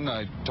conviction.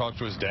 I talked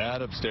to his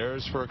dad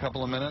upstairs for a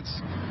couple of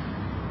minutes.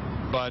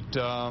 But,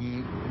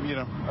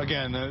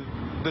 again,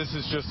 this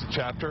is just a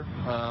chapter,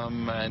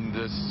 and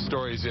this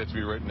story is yet to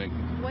be written in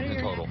total. What are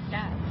your next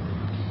steps?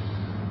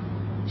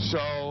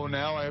 So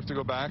now I have to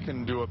go back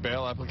and do a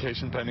bail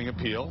application pending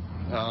appeal.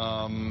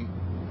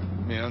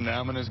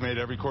 Nauman has made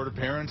every court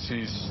appearance.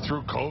 He's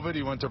through COVID.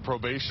 He went to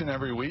probation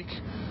every week.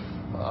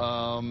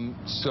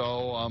 So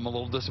I'm a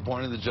little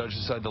disappointed the judge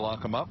decided to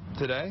lock him up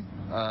today,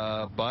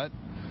 but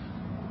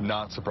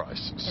not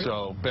surprised.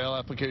 So bail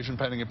application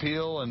pending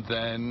appeal, and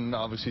then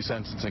obviously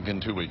sentencing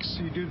in 2 weeks.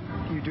 So you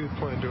do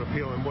plan to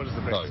appeal, and what is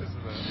the basis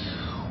of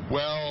that?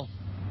 Well,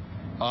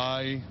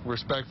 I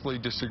respectfully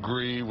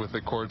disagree with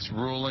the court's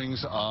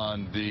rulings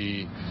on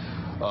the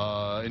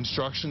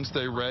instructions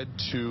they read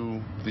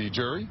to the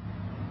jury.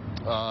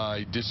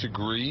 I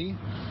disagree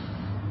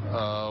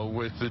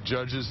with the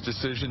judge's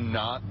decision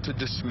not to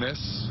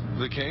dismiss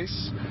the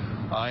case.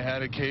 I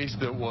had a case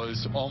that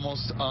was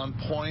almost on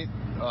point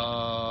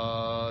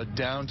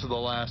down to the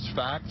last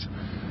fact,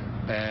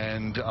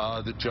 and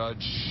the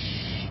judge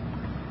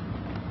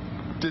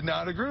did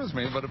not agree with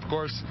me, but of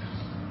course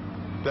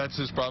that's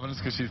his providence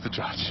because he's the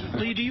judge.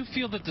 Lee, do you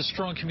feel that the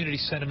strong community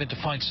sentiment to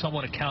find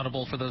someone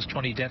accountable for those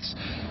 20 deaths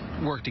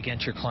worked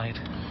against your client?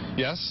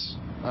 Yes,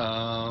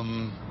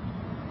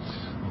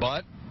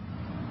 but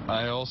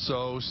I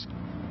also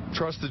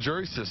trust the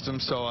jury system,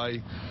 so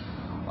I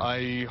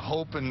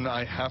hope and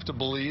I have to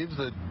believe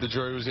that the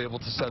jury was able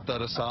to set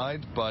that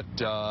aside, but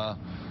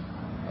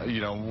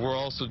we're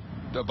also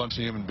a bunch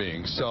of human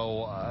beings,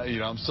 so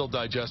I'm still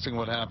digesting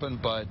what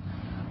happened, but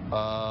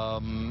I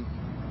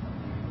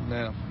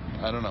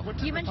don't know. What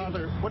did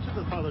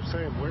the father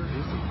say, and where is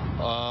he?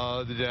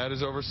 The dad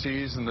is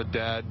overseas, and the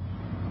dad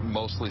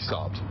mostly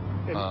sobbed.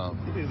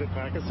 Is it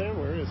Pakistan?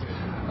 Where is he?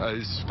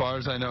 As far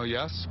as I know,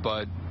 yes,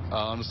 but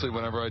honestly,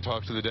 whenever I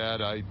talk to the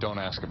dad, I don't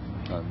ask him.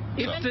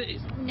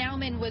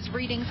 Nauman was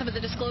reading some of the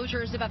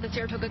disclosures about the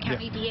Saratoga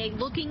County DA,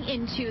 looking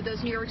into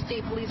those New York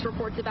State Police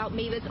reports about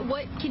Mavis.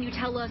 What can you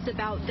tell us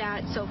about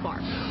that so far?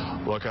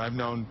 Look, I've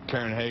known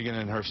Karen Hagan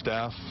and her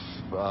staff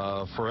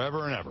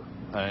forever and ever,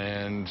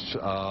 and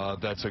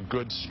that's a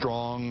good,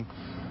 strong,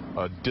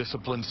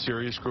 disciplined,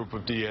 serious group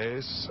of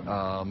DAs.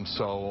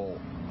 So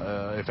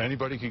if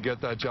anybody could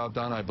get that job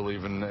done, I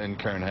believe in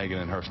Karen Hagan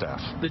and her staff.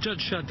 The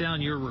judge shut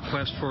down your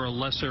request for a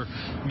lesser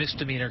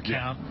misdemeanor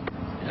count.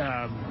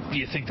 Do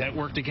you think that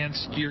worked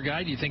against your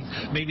guy? Do you think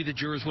maybe the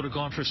jurors would have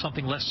gone for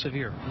something less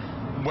severe?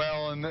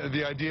 Well, and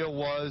the idea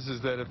was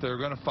that if they're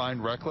going to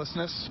find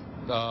recklessness,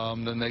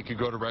 then they could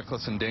go to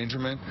reckless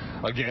endangerment.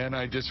 Again,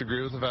 I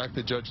disagree with the fact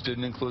the judge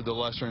didn't include the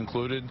lesser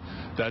included.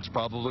 That's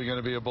probably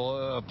going to be a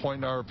point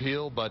in our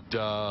appeal, but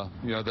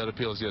that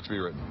appeal is yet to be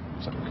written.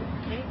 So.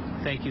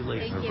 Thank you,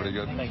 Lee. Everybody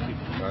good? Thank you.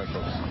 All right,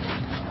 folks.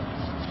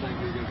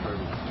 Thank you again for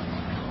everything.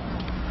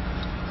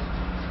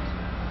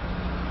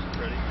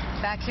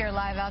 back here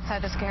live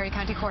outside the Schoharie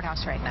County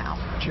Courthouse right now.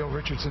 Jill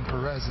Richardson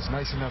Perez is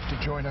nice enough to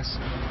join us.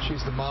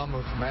 She's the mom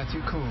of Matthew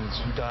Coons,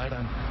 who died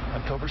on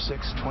October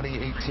 6,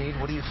 2018.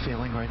 What are you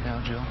feeling right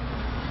now, Jill?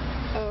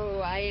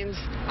 Oh, I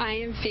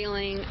am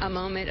feeling a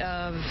moment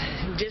of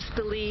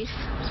disbelief,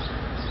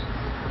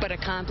 but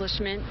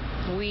accomplishment.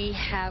 We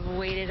have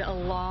waited a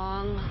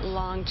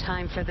long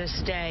time for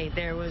this day.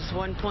 There was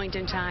one point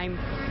in time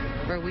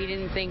where we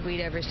didn't think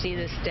we'd ever see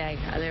this day.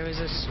 There was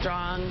a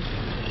strong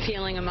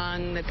feeling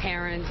among the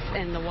parents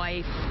and the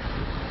wife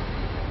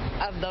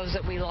of those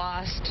that we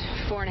lost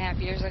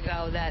 4.5 years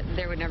ago that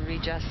there would never be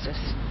justice.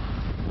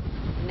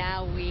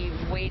 Now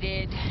we've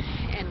waited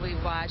and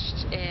we've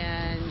watched,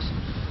 and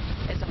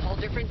it's a whole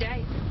different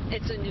day.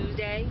 It's a new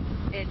day.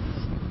 It's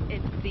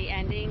the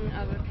ending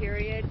of a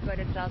period, but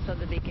it's also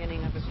the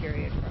beginning of a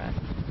period for us.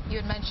 You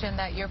had mentioned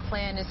that your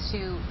plan is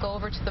to go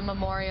over to the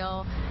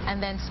memorial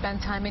and then spend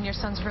time in your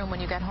son's room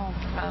when you get home.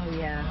 Oh,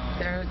 yeah.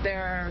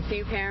 There are a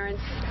few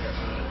parents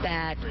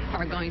that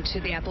are going to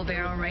the Apple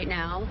Barrel right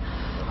now,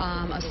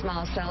 a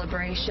small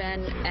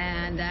celebration,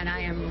 and then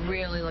I am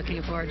really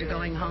looking forward to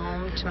going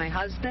home to my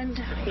husband.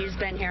 He's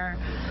been here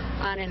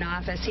on and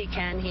off as he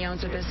can. He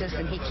owns a business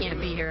and he can't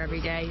be here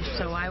every day,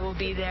 so I will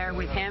be there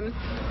with him,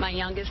 my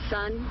youngest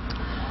son.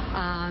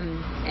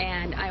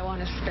 And I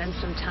want to spend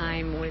some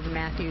time with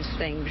Matthew's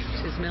things,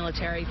 his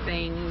military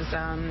things,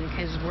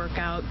 his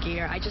workout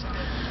gear.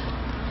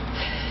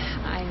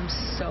 I'm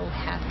so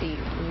happy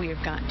we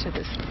have gotten to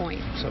this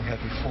point. So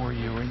happy for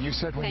you. And you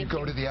said when you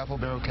go to the Apple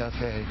Barrel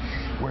Cafe,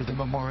 where the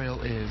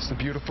memorial is, the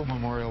beautiful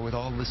memorial with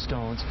all the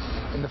stones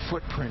and the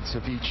footprints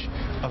of each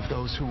of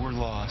those who were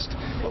lost,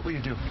 what will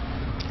you do?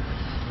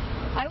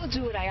 I will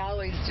do what I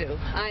always do.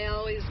 I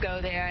always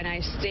go there and I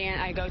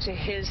go to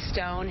his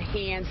stone.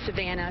 He and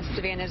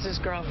Savannah's his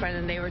girlfriend,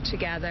 and they were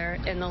together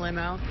in the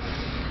limo.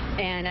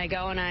 And I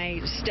go and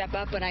I step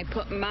up and I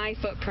put my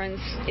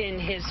footprints in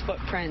his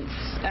footprints,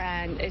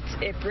 and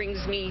it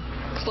brings me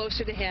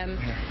closer to him.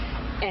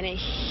 And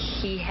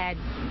he had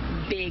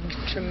big,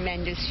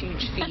 tremendous,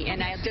 huge feet,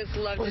 and I just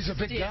love. Well, he's a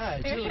big guy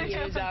too. He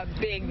is a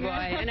big boy,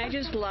 and I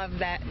just love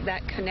that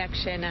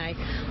connection. I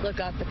look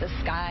up at the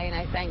sky and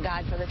I thank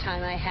God for the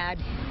time I had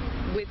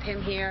with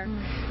him here,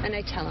 and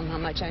I tell him how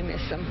much I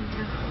miss him.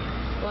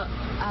 Well,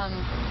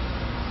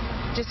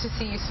 just to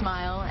see you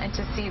smile and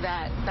to see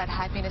that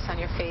happiness on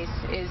your face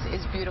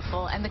is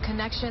beautiful, and the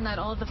connection that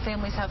all the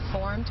families have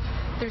formed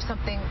through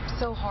something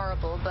so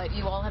horrible, but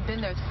you all have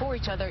been there for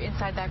each other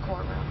inside that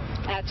courtroom.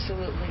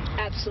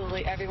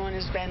 Absolutely. Everyone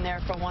has been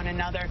there for one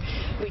another.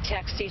 We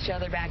text each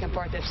other back and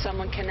forth if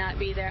someone cannot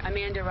be there.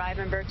 Amanda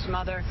Rivenberg's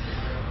mother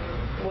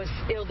was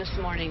ill this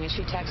morning, and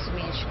she texted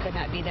me and she could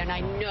not be there, and I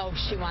know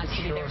she wants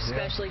to be there,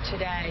 especially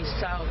today.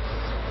 So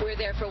we're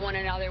there for one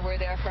another. We're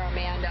there for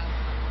Amanda,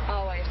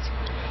 always.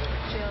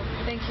 Jill,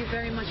 thank you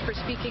very much for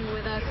speaking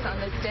with us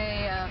on this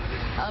day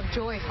of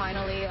joy,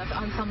 finally,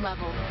 on some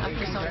level.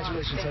 After so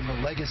long. Congratulations on the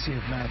legacy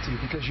of Matthew,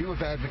 because you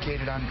have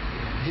advocated on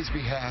his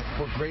behalf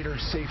for greater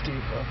safety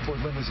for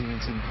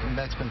limousines, and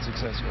that's been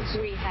successful.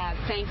 So. We have.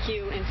 Thank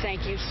you, and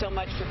thank you so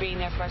much for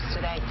being there for us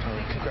today.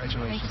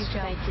 Congratulations. Thank you,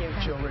 Jill. Thank you.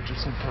 Jill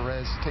Richardson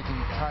Perez taking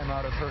time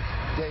out of her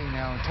day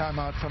now,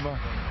 time out from a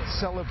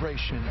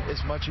celebration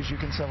as much as you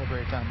can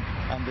celebrate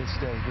on this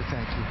day. We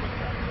thank you.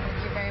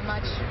 Thank you very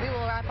much. We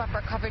will wrap up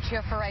our coverage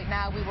here for right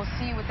now. We will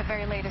see you with the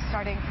very latest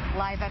starting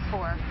live at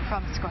 4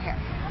 from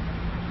Schoharie.